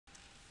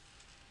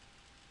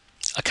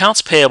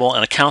Accounts payable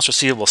and accounts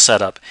receivable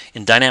setup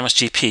in Dynamics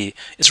GP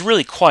is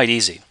really quite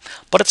easy,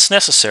 but it's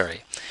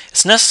necessary.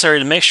 It's necessary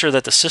to make sure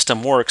that the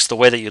system works the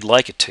way that you'd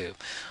like it to.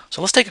 So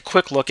let's take a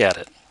quick look at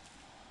it.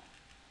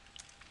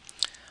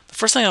 The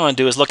first thing I want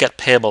to do is look at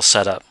Payable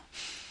setup.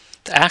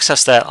 To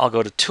access that, I'll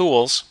go to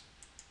Tools,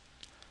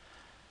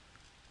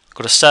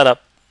 go to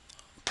Setup,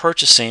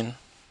 Purchasing,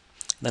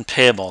 then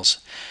Payables.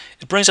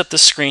 It brings up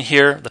this screen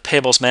here, the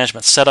Payables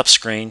Management Setup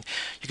screen.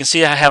 You can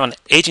see I have an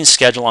aging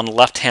schedule on the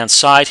left-hand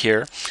side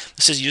here.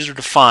 This is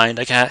user-defined.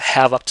 I can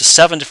have up to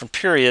 7 different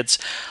periods.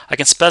 I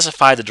can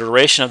specify the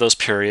duration of those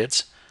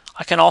periods.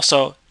 I can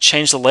also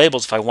change the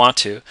labels if I want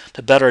to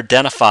better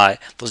identify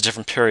those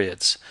different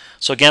periods.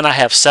 So again, I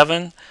have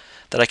 7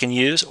 that I can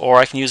use, or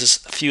I can use as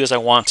few as I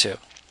want to.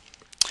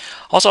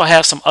 Also, I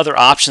have some other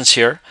options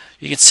here.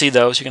 You can see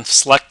those. You can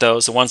select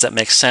those, the ones that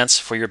make sense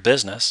for your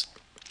business.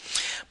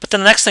 But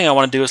then the next thing I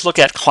want to do is look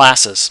at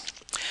classes.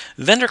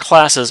 Vendor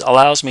classes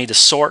allows me to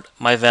sort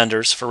my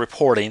vendors for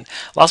reporting,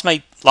 allows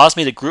me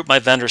to group my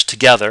vendors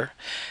together.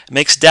 It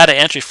makes data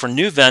entry for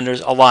new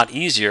vendors a lot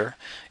easier.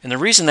 And the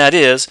reason that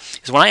is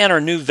when I enter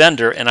a new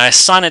vendor and I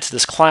assign it to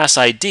this class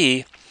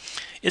ID,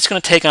 it's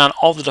going to take on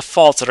all the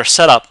defaults that are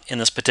set up in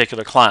this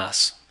particular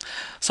class.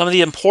 Some of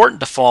the important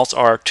defaults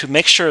are to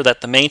make sure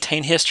that the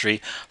maintain history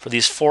for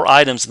these 4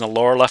 items in the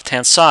lower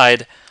left-hand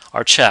side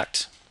are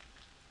checked.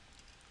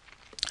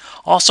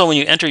 Also, when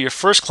you enter your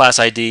first class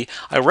ID,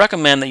 I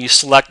recommend that you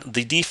select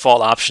the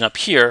default option up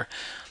here.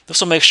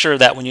 This will make sure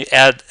that when you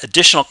add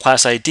additional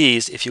class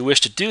IDs, if you wish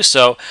to do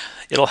so,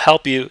 it'll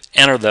help you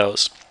enter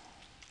those.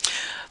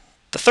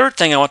 The third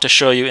thing I want to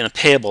show you in the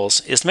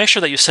Payables is make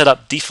sure that you set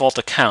up default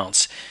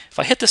accounts. If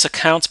I hit this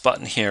Accounts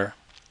button here,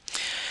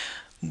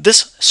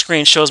 this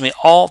screen shows me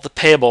all the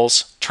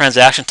Payables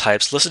transaction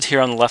types listed here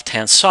on the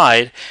left-hand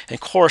side, and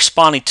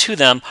corresponding to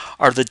them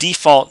are the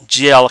default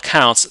GL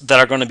accounts that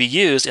are going to be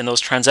used in those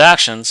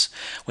transactions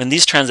when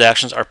these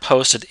transactions are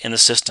posted in the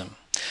system.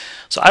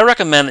 So I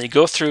recommend that you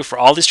go through for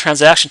all these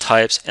transaction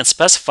types and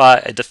specify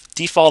a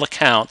default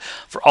account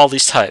for all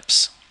these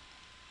types.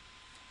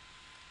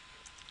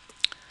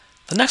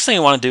 The next thing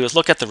you want to do is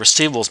look at the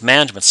Receivables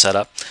Management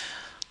setup.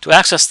 To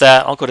access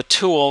that, I'll go to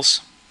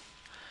Tools,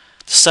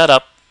 to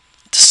Setup,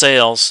 to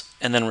Sales,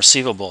 and then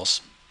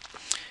Receivables.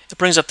 It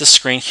brings up this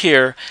screen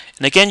here,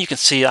 and again you can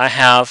see I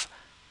have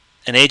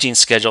an aging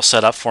schedule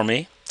set up for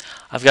me.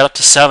 I've got up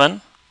to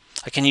 7.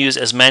 I can use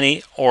as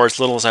many or as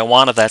little as I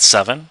want of that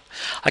 7.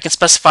 I can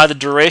specify the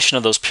duration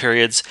of those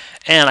periods,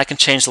 and I can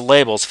change the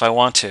labels if I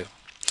want to.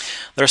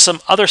 There are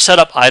some other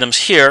setup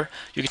items here.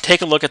 You can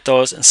take a look at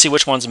those and see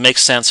which ones make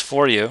sense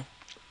for you.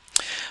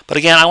 But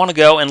again, I want to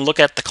go and look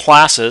at the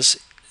classes.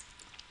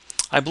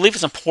 I believe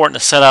it's important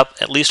to set up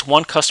at least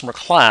one customer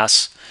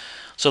class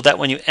so that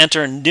when you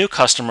enter new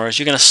customers,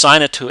 you can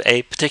assign it to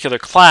a particular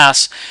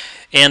class,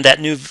 and that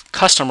new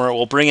customer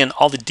will bring in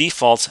all the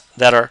defaults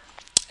that are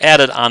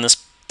added on this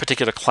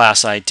particular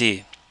class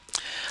ID.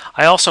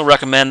 I also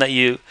recommend that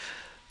you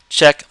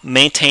check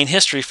Maintain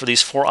History for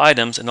these 4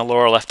 items in the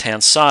lower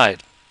left-hand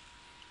side.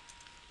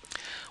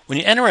 When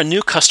you enter a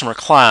new customer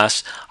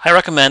class, I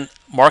recommend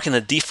marking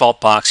the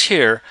default box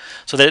here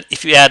so that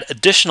if you add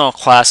additional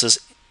classes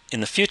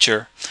in the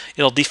future,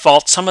 it'll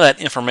default some of that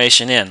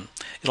information in.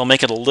 It'll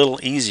make it a little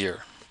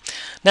easier.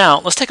 Now,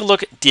 let's take a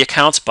look at the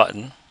Accounts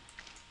button.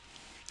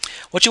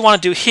 What you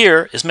want to do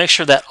here is make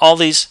sure that all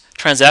these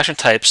transaction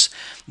types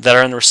that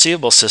are in the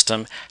receivable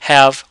system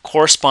have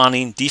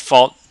corresponding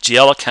default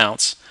GL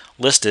accounts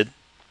listed.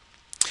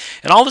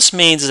 And all this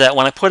means is that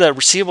when I put a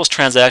receivables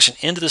transaction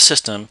into the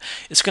system,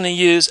 it's going to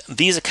use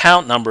these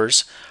account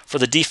numbers for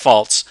the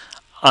defaults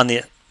on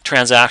the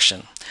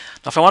transaction.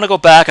 Now, if I want to go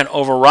back and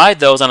override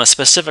those on a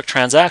specific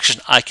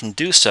transaction, I can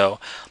do so,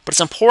 but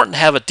it's important to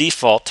have a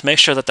default to make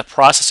sure that the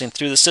processing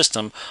through the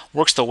system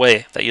works the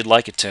way that you'd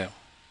like it to.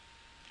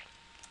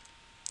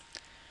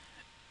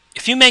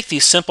 If you make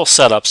these simple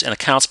setups in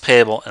accounts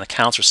payable and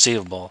accounts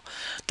receivable,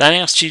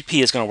 Dynamics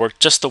GP is going to work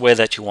just the way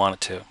that you want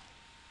it to.